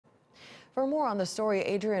For more on the story,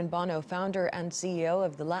 Adrian Bono, founder and CEO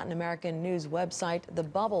of the Latin American news website The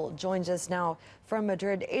Bubble, joins us now from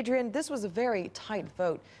Madrid. Adrian, this was a very tight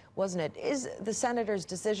vote, wasn't it? Is the senator's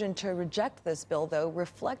decision to reject this bill, though,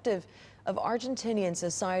 reflective of Argentinian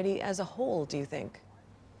society as a whole, do you think?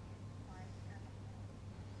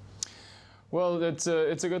 Well, it's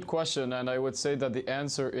a good question, and I would say that the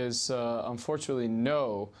answer is unfortunately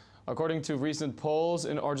no. According to recent polls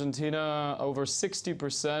in Argentina, over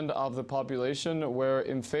 60% of the population were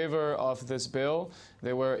in favor of this bill.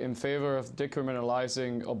 They were in favor of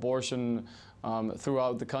decriminalizing abortion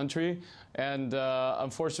throughout the country. And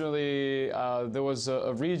unfortunately, there was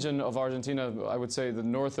a region of Argentina, I would say the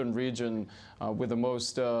northern region, with the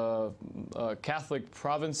most Catholic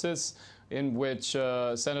provinces, in which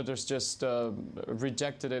senators just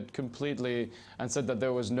rejected it completely and said that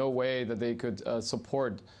there was no way that they could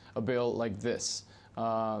support a bill like this.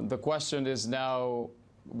 The question is now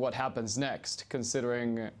what happens next,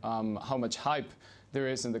 considering how much hype there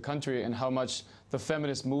is in the country and how much the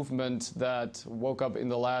feminist movement that woke up in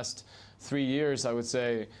the last 3 years, I would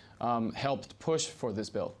say, helped push for this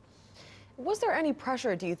bill. Was there any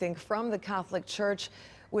pressure, do you think, from the Catholic Church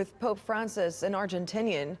with Pope Francis, an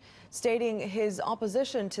Argentinian, stating his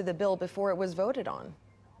opposition to the bill before it was voted on?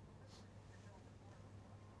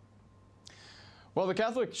 Well, the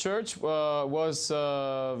Catholic Church was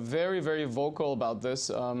very, very vocal about this.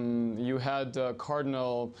 You had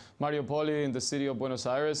Cardinal Mario Poli in the city of Buenos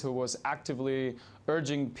Aires, who was actively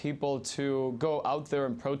urging people to go out there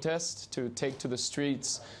and protest, to take to the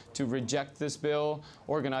streets, to reject this bill,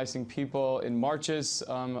 organizing people in marches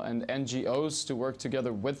and NGOs to work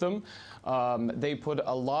together with them. They put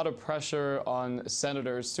a lot of pressure on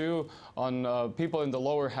senators too, on people in the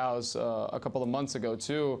lower house a couple of months ago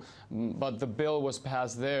too, but the bill was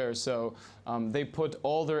passed there. So they put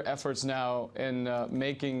all their efforts now in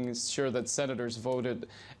making sure that senators voted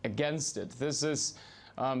against it. This is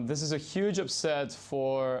a huge upset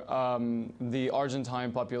for the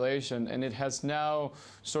Argentine population, and it has now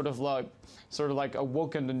sort of like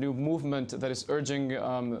awoken a new movement that is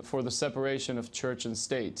urging for the separation of church and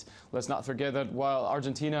state. Let's not forget that while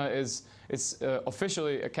Argentina is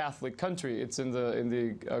officially a Catholic country, it's in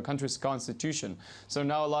the country's constitution. So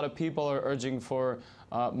now a lot of people are urging for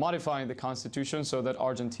modifying the constitution so that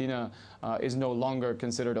Argentina is no longer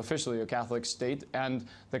considered officially a Catholic state, and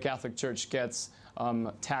the Catholic Church gets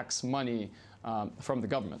tax money from the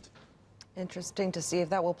government. Interesting to see if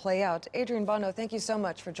that will play out. Adrian Bono, thank you so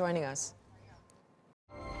much for joining us.